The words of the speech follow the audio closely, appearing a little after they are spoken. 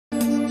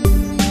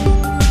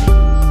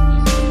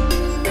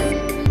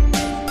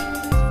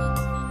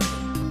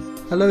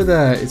Hello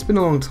there, it's been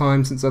a long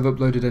time since I've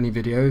uploaded any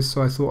videos,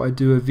 so I thought I'd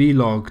do a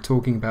vlog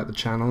talking about the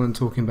channel and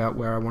talking about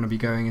where I want to be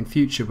going in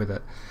future with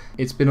it.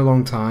 It's been a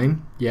long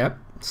time, yep,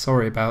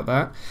 sorry about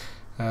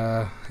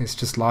that. It's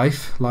just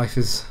life. Life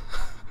is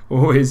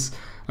always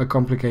a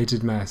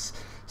complicated mess.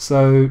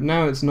 So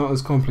now it's not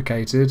as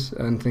complicated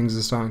and things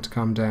are starting to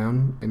calm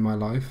down in my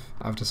life.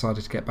 I've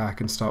decided to get back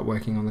and start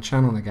working on the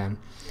channel again.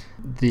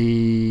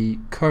 The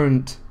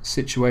current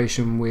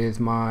situation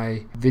with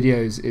my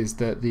videos is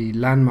that the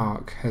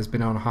landmark has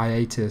been on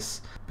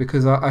hiatus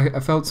because I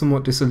felt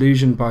somewhat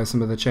disillusioned by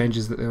some of the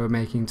changes that they were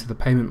making to the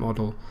payment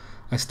model.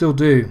 I still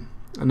do,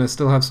 and I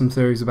still have some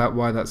theories about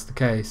why that's the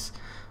case,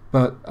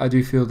 but I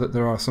do feel that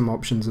there are some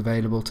options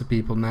available to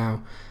people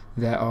now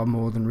that are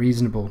more than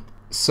reasonable.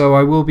 So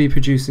I will be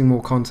producing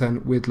more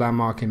content with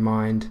Landmark in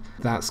mind.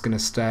 That's going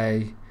to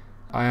stay.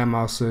 I am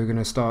also going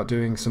to start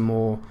doing some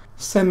more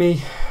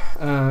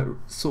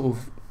sort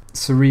of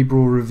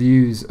cerebral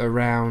reviews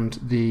around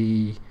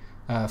the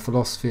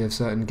philosophy of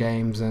certain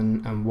games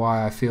and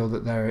why I feel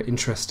that they're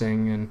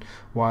interesting and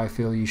why I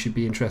feel you should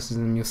be interested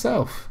in them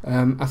yourself.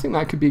 I think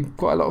that could be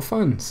quite a lot of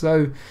fun.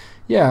 So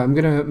yeah, I'm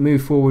going to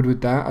move forward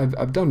with that.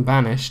 I've done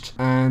Banished,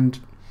 and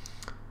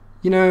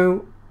you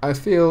know, I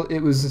feel it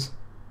was,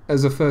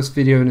 as a first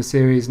video in a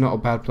series, not a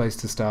bad place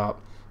to start.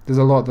 There's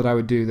a lot that I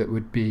would do that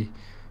would be,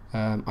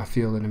 I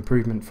feel, an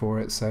improvement for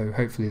it, so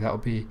hopefully that'll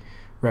be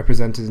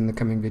represented in the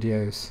coming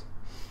videos.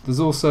 There's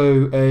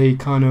also a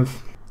kind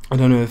of, I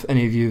don't know if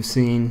any of you have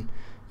seen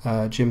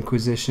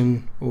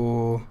Jimquisition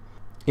or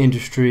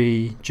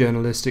industry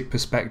journalistic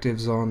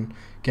perspectives on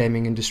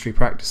gaming industry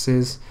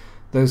practices.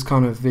 Those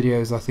kind of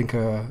videos I think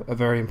are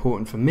very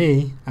important for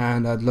me,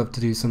 and I'd love to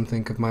do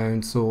something of my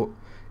own sort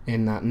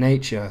in that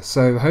nature.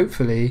 So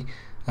hopefully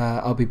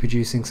I'll be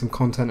producing some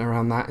content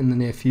around that in the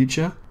near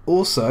future.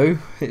 Also,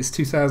 it's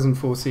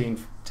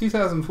 2014.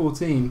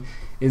 2014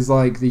 is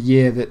like the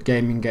year that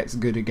gaming gets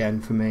good again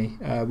for me.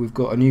 We've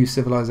got a new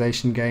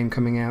Civilization game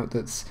coming out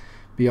that's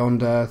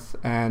Beyond Earth,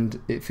 and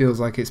it feels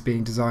like it's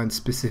being designed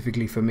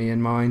specifically for me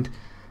in mind.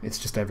 It's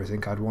just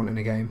everything I'd want in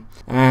a game.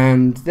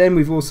 And then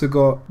we've also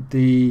got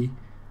the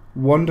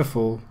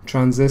wonderful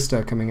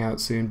Transistor coming out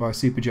soon by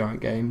Supergiant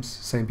Games,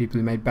 same people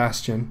who made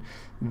Bastion.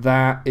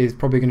 That is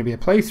probably going to be a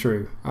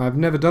playthrough. I've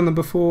never done them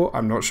before,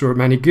 I'm not sure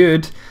I'm any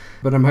good,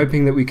 but I'm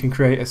hoping that we can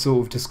create a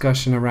sort of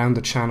discussion around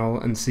the channel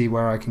and see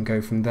where I can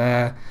go from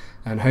there,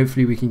 and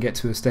hopefully we can get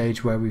to a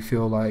stage where we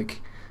feel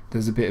like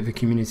there's a bit of a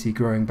community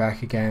growing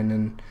back again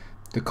and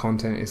the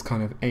content is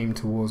kind of aimed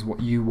towards what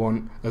you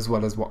want as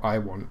well as what I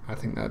want. I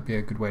think that'd be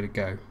a good way to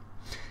go.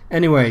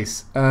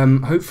 Anyways,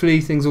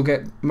 hopefully things will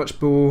get much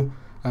more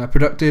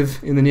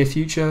productive in the near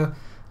future.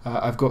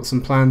 I've got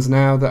some plans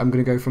now that I'm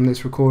going to go from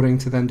this recording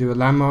to then do a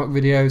Landmark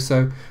video,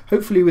 so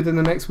hopefully within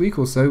the next week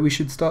or so we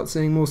should start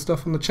seeing more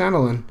stuff on the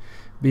channel and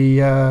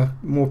be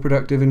more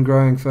productive and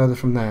growing further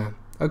from there.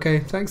 Okay,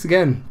 thanks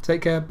again.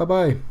 Take care. Bye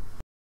bye.